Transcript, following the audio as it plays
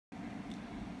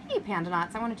Hey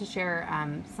Pandanauts, I wanted to share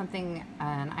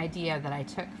an idea that I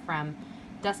took from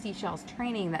Dusty Shell's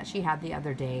training that she had the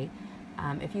other day.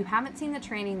 If you haven't seen the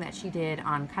training that she did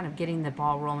on kind of getting the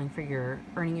ball rolling for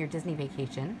earning your Disney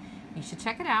vacation, you should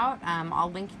check it out. I'll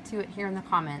link to it here in the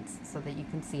comments so that you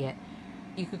can see it.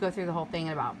 You could go through the whole thing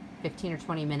in about 15 or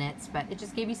 20 minutes, but it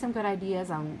just gave you some good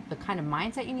ideas on the kind of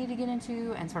mindset you need to get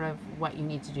into and sort of what you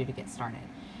need to do to get started.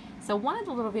 So one of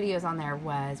the little videos on there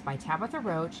was by Tabitha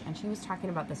Roach, and she was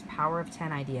talking about this power of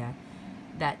 10 idea,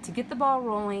 that to get the ball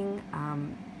rolling,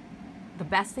 the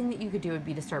best thing that you could do would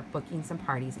be to start booking some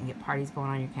parties and get parties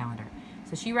going on your calendar.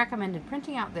 So she recommended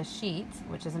printing out this sheet,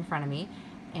 which is in front of me,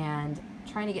 and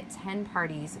trying to get 10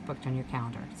 parties booked on your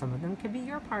calendar. Some of them could be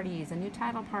your parties, a new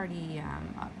title party,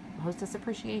 a hostess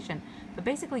appreciation, but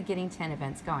basically getting 10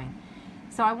 events going.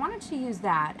 So I wanted to use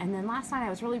that, and then last night I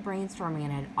was really brainstorming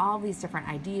and I had all these different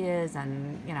ideas,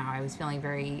 and I was feeling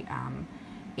very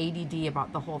ADD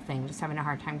about the whole thing, just having a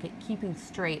hard time keeping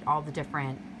straight all the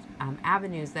different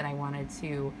avenues that I wanted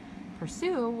to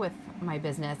pursue with my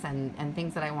business and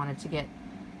things that I wanted to get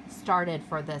started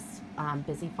for this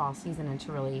busy fall season and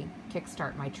to really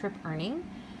kickstart my trip earning.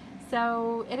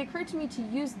 So it occurred to me to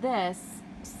use this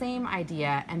same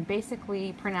idea and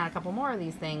basically print out a couple more of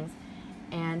these things,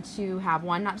 and to have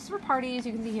one not just for parties,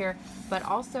 you can see here, but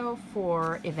also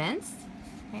for events,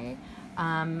 okay?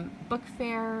 Book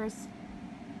fairs,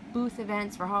 booth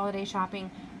events for holiday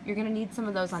shopping. You're gonna need some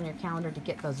of those on your calendar to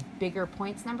get those bigger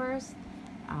points numbers.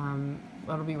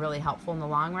 That'll be really helpful in the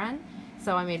long run.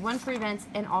 So I made one for events,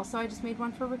 and also I just made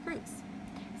one for recruits.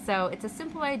 So it's a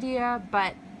simple idea,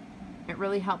 but it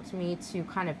really helped me to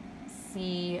kind of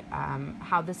see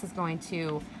how this is going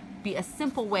to be a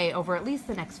simple way over at least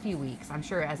the next few weeks. I'm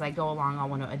sure as I go along I'll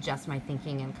want to adjust my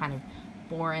thinking and kind of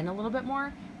bore in a little bit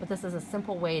more, but this is a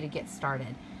simple way to get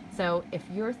started. So if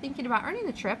you're thinking about earning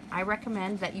the trip, I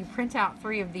recommend that you print out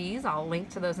 3 of these. I'll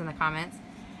link to those in the comments,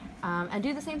 and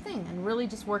do the same thing and really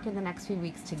just work in the next few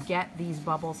weeks to get these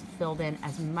bubbles filled in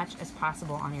as much as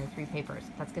possible on your 3 papers.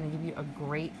 That's going to give you a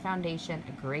great foundation,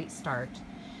 a great start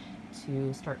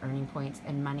to start earning points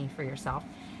and money for yourself.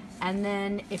 And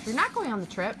then if you're not going on the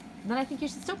trip, then I think you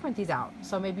should still print these out.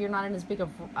 So maybe you're not in as big of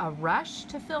a rush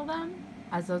to fill them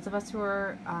as those of us who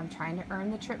are trying to earn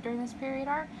the trip during this period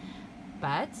are.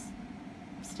 But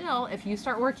still, if you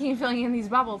start working and filling in these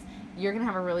bubbles, you're going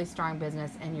to have a really strong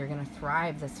business and you're going to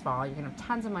thrive this fall. You're going to have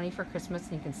tons of money for Christmas,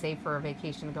 and you can save for a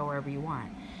vacation to go wherever you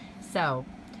want. So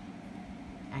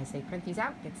I say print these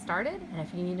out, get started, and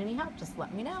if you need any help, just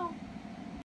let me know.